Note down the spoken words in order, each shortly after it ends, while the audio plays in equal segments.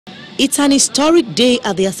It's an historic day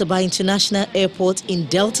at the Asaba International Airport in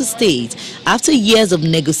Delta State after years of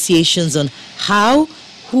negotiations on how,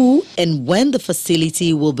 who and when the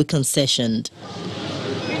facility will be concessioned.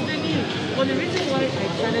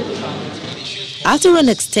 After an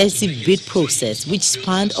extensive bid process which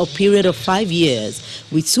spanned a period of 5 years,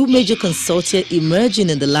 with two major consortia emerging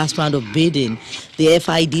in the last round of bidding, the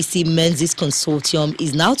FIDC Menzies Consortium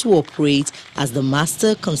is now to operate as the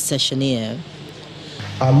master concessionaire.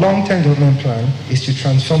 Our long-term development plan is to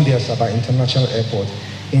transform the Asaba International Airport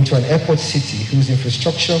into an airport city whose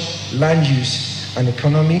infrastructure, land use and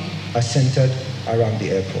economy are centered around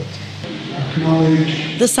the airport.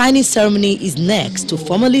 The signing ceremony is next to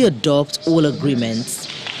formally adopt all agreements.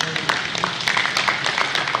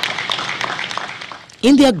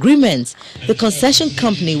 In the agreements, the concession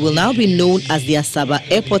company will now be known as the Asaba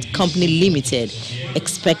Airport Company Limited,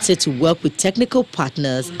 expected to work with technical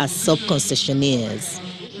partners as sub-concessionaires.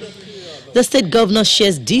 The state governor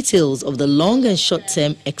shares details of the long and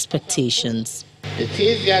short-term expectations. It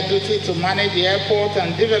is their duty to manage the airport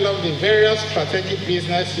and develop the various strategic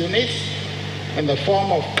business units in the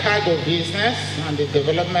form of cargo business and the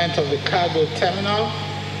development of the cargo terminal,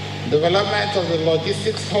 development of the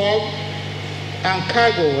logistics hub and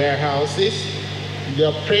cargo warehouses, the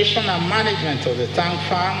operation and management of the tank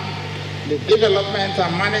farm, the development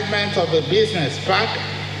and management of the business park,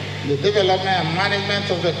 the development and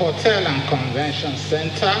management of the hotel and convention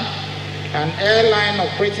center, an airline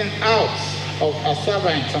operating out of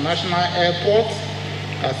Asaba International Airport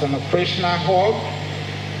as an operational hub,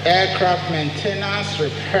 aircraft maintenance,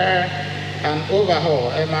 repair and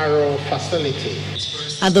overhaul MRO facility.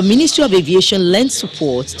 And the Ministry of Aviation lends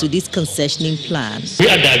support to this concessioning plan. We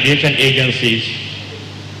are the aviation agencies.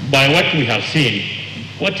 By what we have seen,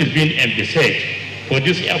 what is being envisaged for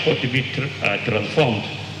this airport to be transformed,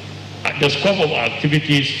 the scope of our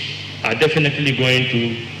activities are definitely going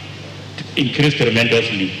to increase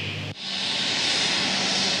tremendously.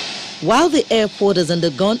 While the airport has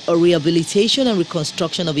undergone a rehabilitation and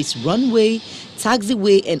reconstruction of its runway,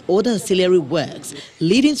 taxiway and other ancillary works,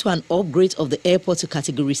 leading to an upgrade of the airport to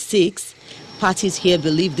Category 6, parties here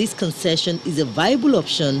believe this concession is a viable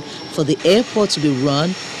option for the airport to be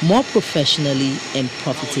run more professionally and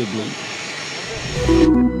profitably.